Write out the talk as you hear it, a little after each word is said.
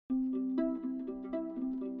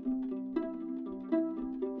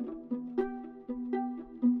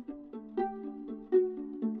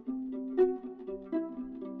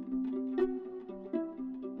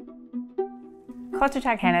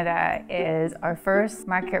Culture Canada is our first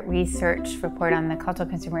market research report on the cultural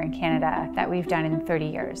consumer in Canada that we've done in 30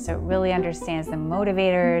 years. So it really understands the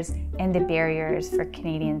motivators and the barriers for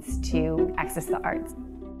Canadians to access the arts.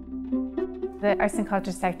 The arts and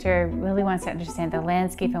culture sector really wants to understand the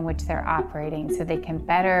landscape in which they're operating so they can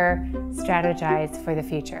better strategize for the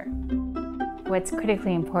future. What's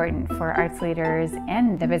critically important for arts leaders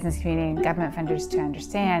and the business community and government funders to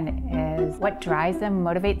understand is what drives them,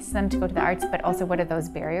 motivates them to go to the arts, but also what are those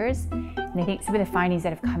barriers. And I think some of the findings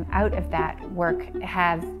that have come out of that work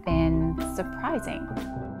have been surprising.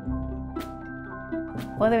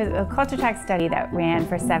 Well, there was a culture tax study that ran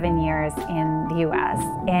for 7 years in the US,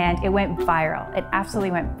 and it went viral. It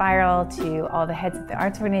absolutely went viral to all the heads of the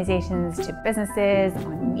arts organizations, to businesses,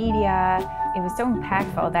 on media. It was so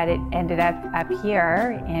impactful that it ended up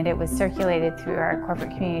here, and it was circulated through our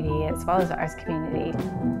corporate community as well as the arts community.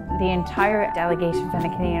 The entire delegation from the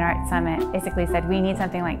Canadian Arts Summit basically said, we need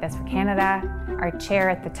something like this for Canada. Our chair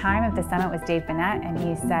at the time of the summit was Dave Bennett, and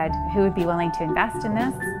he said, who would be willing to invest in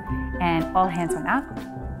this? And all hands went up,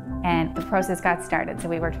 and the process got started. So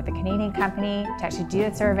we worked with a Canadian company to actually do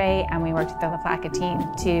the survey, and we worked with the LaPlaca team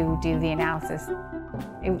to do the analysis.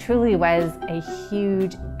 It truly was a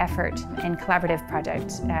huge effort and collaborative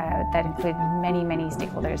project that included many, many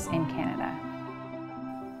stakeholders in Canada.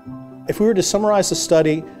 If we were to summarize the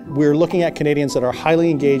study, we're looking at Canadians that are highly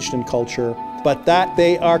engaged in culture, but that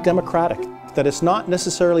they are democratic, that it's not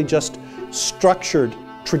necessarily just structured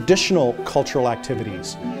traditional cultural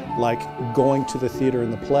activities like going to the theater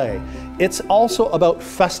and the play. It's also about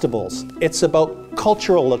festivals. It's about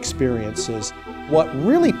cultural experiences. What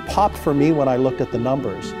really popped for me when I looked at the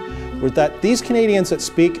numbers was that these Canadians that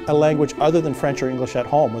speak a language other than French or English at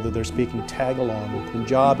home, whether they're speaking Tagalog or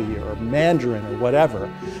Punjabi or Mandarin or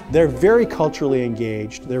whatever, they're very culturally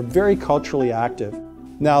engaged, they're very culturally active.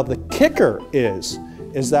 Now the kicker is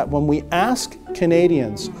that when we ask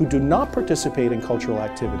Canadians who do not participate in cultural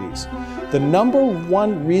activities, the number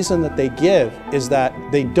one reason that they give is that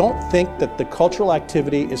they don't think that the cultural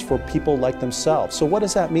activity is for people like themselves. So what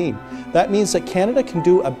does that mean? That means that Canada can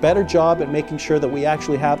do a better job at making sure that we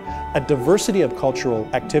actually have a diversity of cultural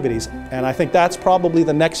activities. And I think that's probably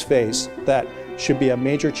the next phase that should be a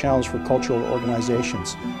major challenge for cultural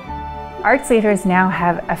organizations. Arts leaders now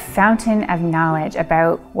have a fountain of knowledge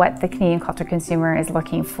about what the Canadian culture consumer is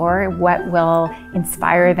looking for, what will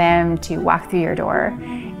inspire them to walk through your door.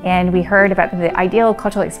 And we heard about the ideal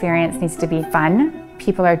cultural experience needs to be fun.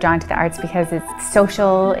 People are drawn to the arts because it's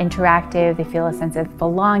social, interactive, they feel a sense of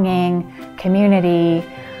belonging, community.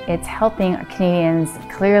 It's helping Canadians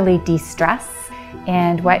clearly de-stress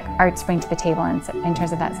and what arts bring to the table in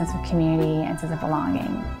terms of that sense of community and sense of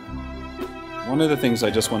belonging. One of the things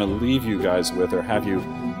I just want to leave you guys with, or have you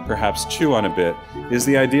perhaps chew on a bit, is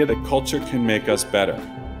the idea that culture can make us better.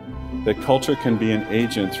 That culture can be an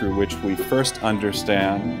agent through which we first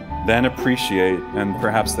understand, then appreciate, and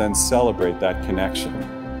perhaps then celebrate that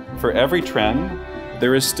connection. For every trend,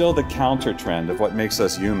 there is still the counter trend of what makes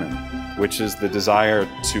us human, which is the desire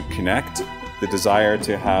to connect, the desire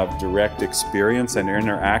to have direct experience and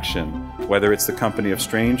interaction, whether it's the company of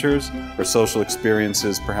strangers or social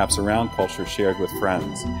experiences perhaps around culture shared with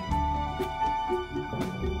friends.